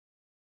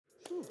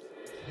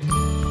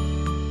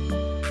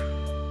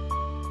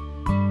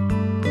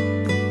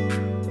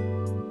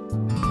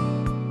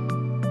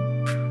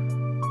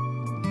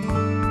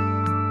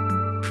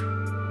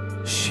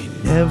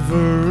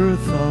never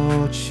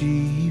thought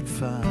she'd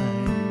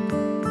find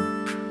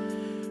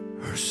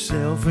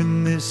herself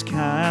in this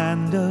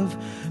kind of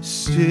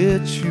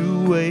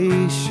situation.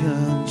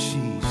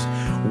 She's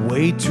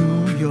way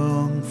too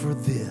young for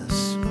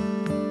this.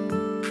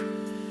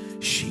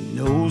 She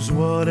knows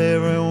what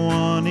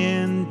everyone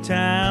in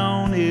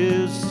town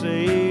is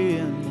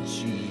saying.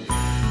 She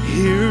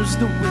hears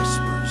the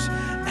whispers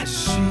as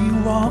she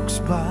walks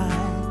by.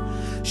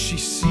 She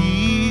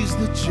sees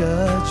the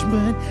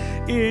judgment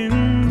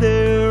in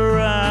their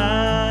eyes.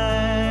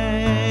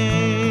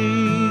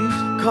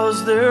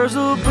 'Cause there's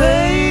a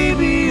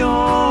baby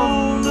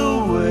on the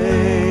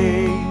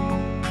way.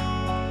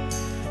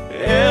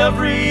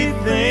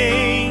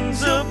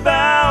 Everything's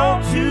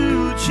about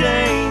to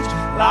change.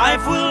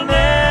 Life will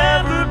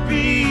never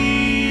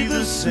be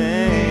the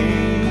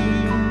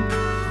same.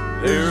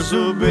 There's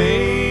a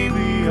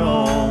baby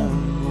on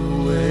the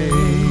way.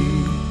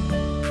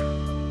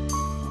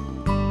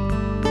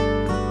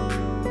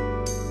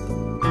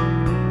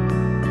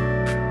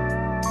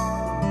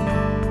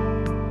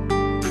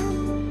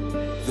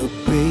 The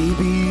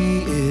baby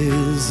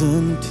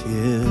isn't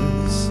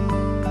his,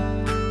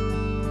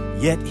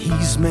 yet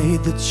he's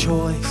made the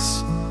choice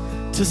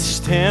to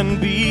stand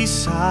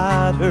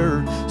beside her.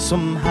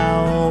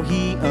 Somehow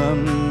he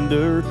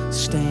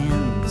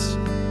understands.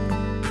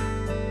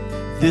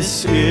 This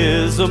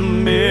is a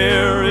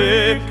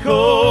miracle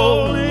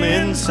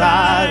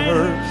inside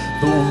her.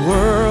 The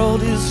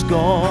world is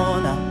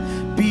gonna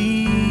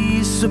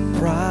be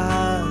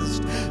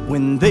surprised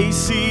when they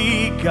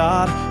see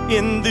God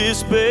in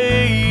this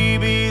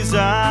baby's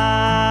eyes.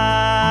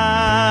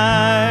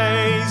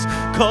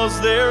 'Cause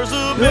there's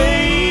a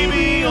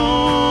baby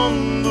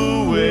on the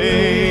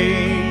way.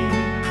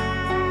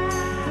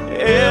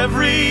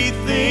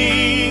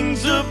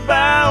 Everything's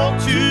about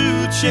to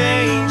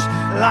change.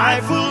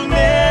 Life will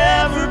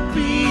never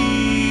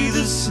be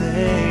the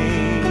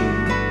same.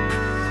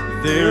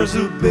 There's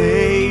a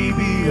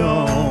baby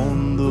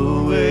on the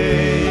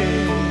way.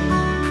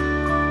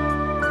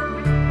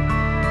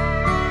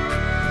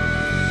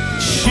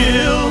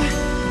 She'll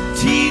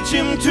teach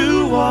him to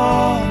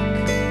walk,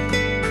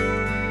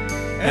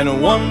 and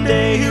one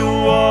day he'll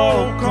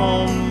walk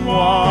on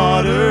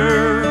water.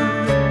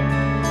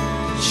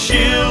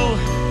 She'll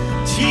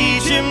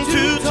teach him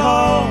to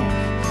talk,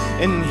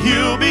 and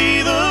he'll be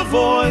the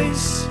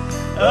voice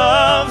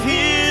of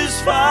his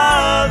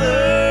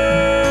Father.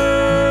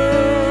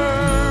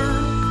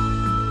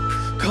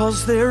 'Cause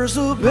there's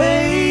a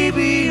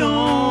baby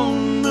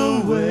on the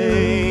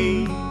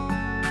way.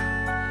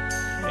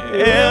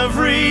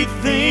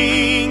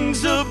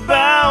 Everything's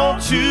about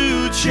to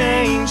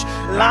change.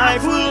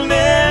 Life will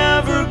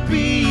never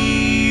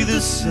be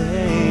the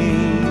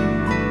same.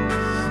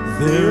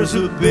 There's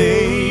a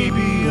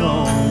baby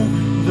on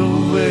the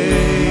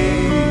way.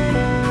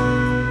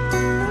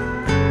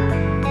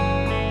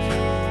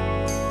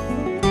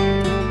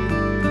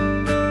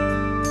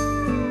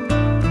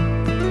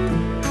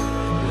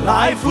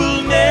 Life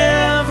will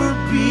never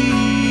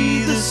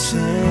be the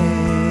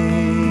same.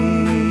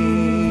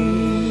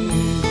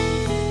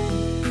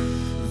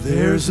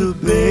 There's a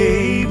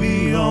baby